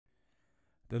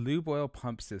the lube oil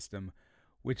pump system,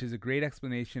 which is a great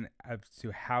explanation as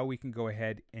to how we can go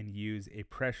ahead and use a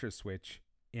pressure switch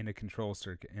in a control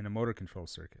circuit, in a motor control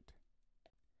circuit.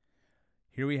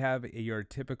 Here we have your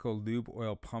typical lube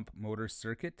oil pump motor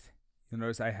circuit. You'll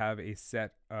notice I have a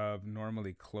set of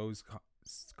normally closed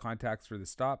contacts for the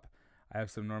stop. I have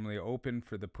some normally open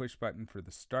for the push button for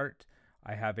the start.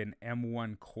 I have an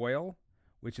M1 coil,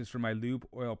 which is for my lube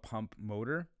oil pump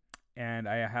motor. And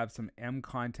I have some M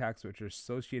contacts which are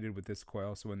associated with this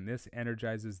coil. So when this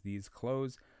energizes, these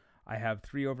close. I have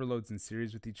 3 overloads in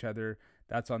series with each other.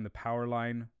 That's on the power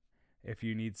line. If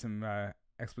you need some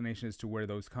explanation as to where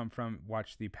those come from,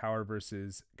 watch the power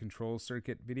versus control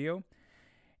circuit video.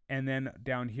 And then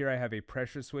down here I have a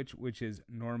pressure switch, which is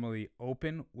normally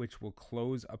open, which will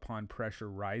close upon pressure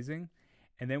rising.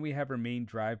 And then we have our main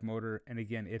drive motor, and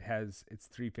again it's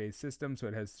 3-phase system, so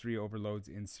it has 3 overloads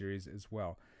in series as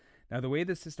well. Now the way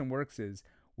the system works is,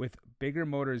 with bigger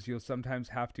motors you'll sometimes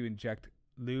have to inject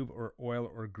lube or oil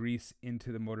or grease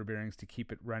into the motor bearings to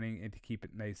keep it running and to keep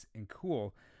it nice and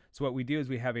cool. So what we do is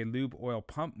we have a lube oil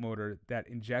pump motor that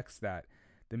injects that.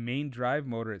 The main drive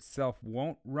motor itself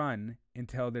won't run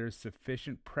until there's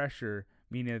sufficient pressure,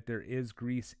 meaning that there is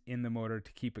grease in the motor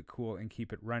to keep it cool and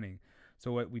keep it running.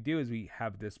 So what we do is we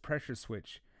have this pressure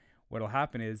switch. What will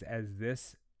happen is, as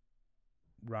this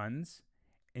runs,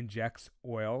 injects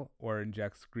oil or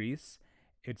injects grease,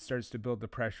 it starts to build the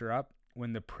pressure up.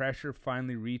 When the pressure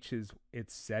finally reaches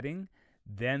its setting,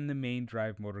 then the main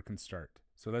drive motor can start.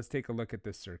 So let's take a look at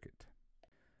this circuit.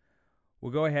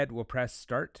 We'll go ahead, we'll press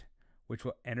start, which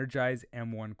will energize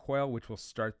M1 coil, which will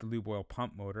start the lube oil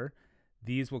pump motor.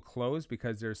 These will close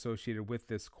because they're associated with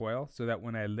this coil, so that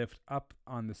when I lift up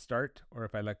on the start, or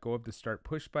if I let go of the start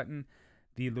push button,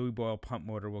 the lube oil pump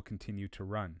motor will continue to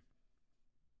run.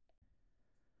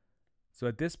 So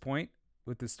at this point,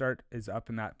 with the start is up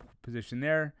in that position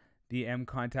there, the M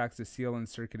contacts, the seal in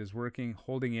circuit is working,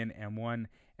 holding in M1.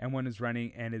 M1 is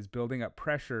running and is building up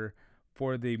pressure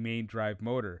for the main drive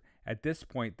motor. At this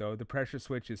point though, the pressure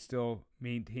switch is still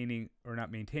maintaining, or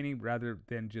not maintaining, rather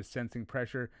than just sensing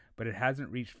pressure, but it hasn't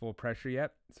reached full pressure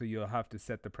yet. So you'll have to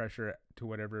set the pressure to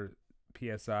whatever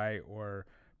PSI or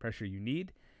pressure you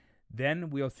need. Then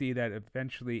we'll see that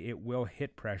eventually it will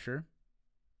hit pressure.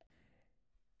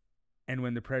 And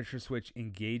when the pressure switch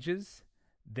engages,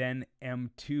 then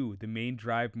M2, the main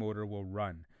drive motor, will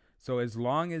run. So as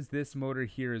long as this motor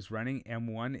here is running,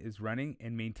 M1 is running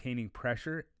and maintaining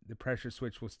pressure, the pressure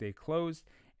switch will stay closed,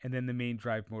 and then the main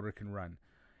drive motor can run.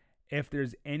 If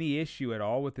there's any issue at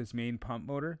all with this main pump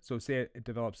motor, so say it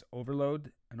develops an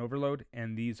overload,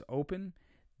 and these open,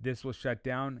 this will shut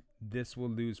down, this will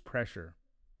lose pressure.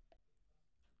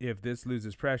 If this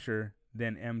loses pressure,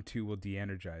 then M2 will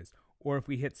de-energize. Or if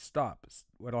we hit stop,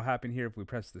 what will happen here if we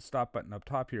press the stop button up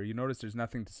top here, you notice there's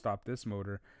nothing to stop this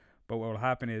motor, but what will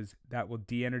happen is that will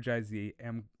de-energize the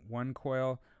M1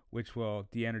 coil, which will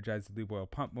de-energize the lube oil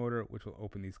pump motor, which will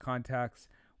open these contacts,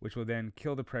 which will then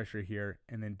kill the pressure here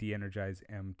and then de-energize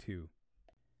M2.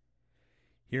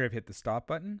 Here I've hit the stop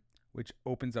button, which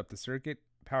opens up the circuit.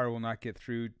 Power will not get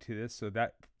through to this, so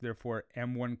that therefore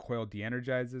M1 coil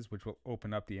de-energizes, which will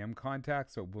open up the M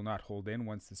contact, so it will not hold in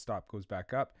once the stop goes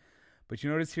back up. But you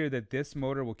notice here that this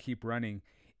motor will keep running.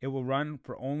 It will run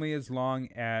for only as long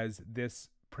as this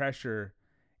pressure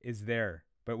is there.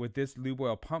 But with this lube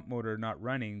oil pump motor not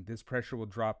running, this pressure will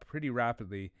drop pretty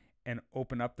rapidly and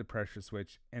open up the pressure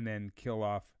switch and then kill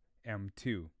off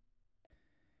M2.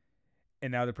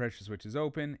 And now the pressure switch is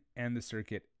open and the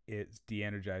circuit is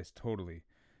de-energized totally.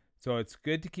 So it's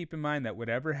good to keep in mind that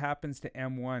whatever happens to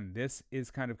M1, this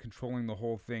is kind of controlling the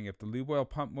whole thing. If the lube oil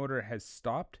pump motor has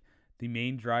stopped, the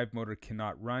main drive motor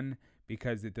cannot run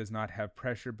because it does not have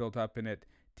pressure built up in it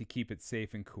to keep it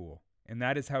safe and cool. And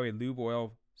that is how a lube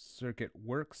oil circuit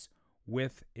works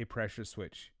with a pressure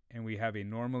switch. And we have a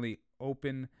normally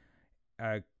open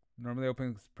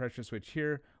pressure switch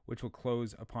here, which will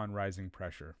close upon rising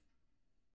pressure.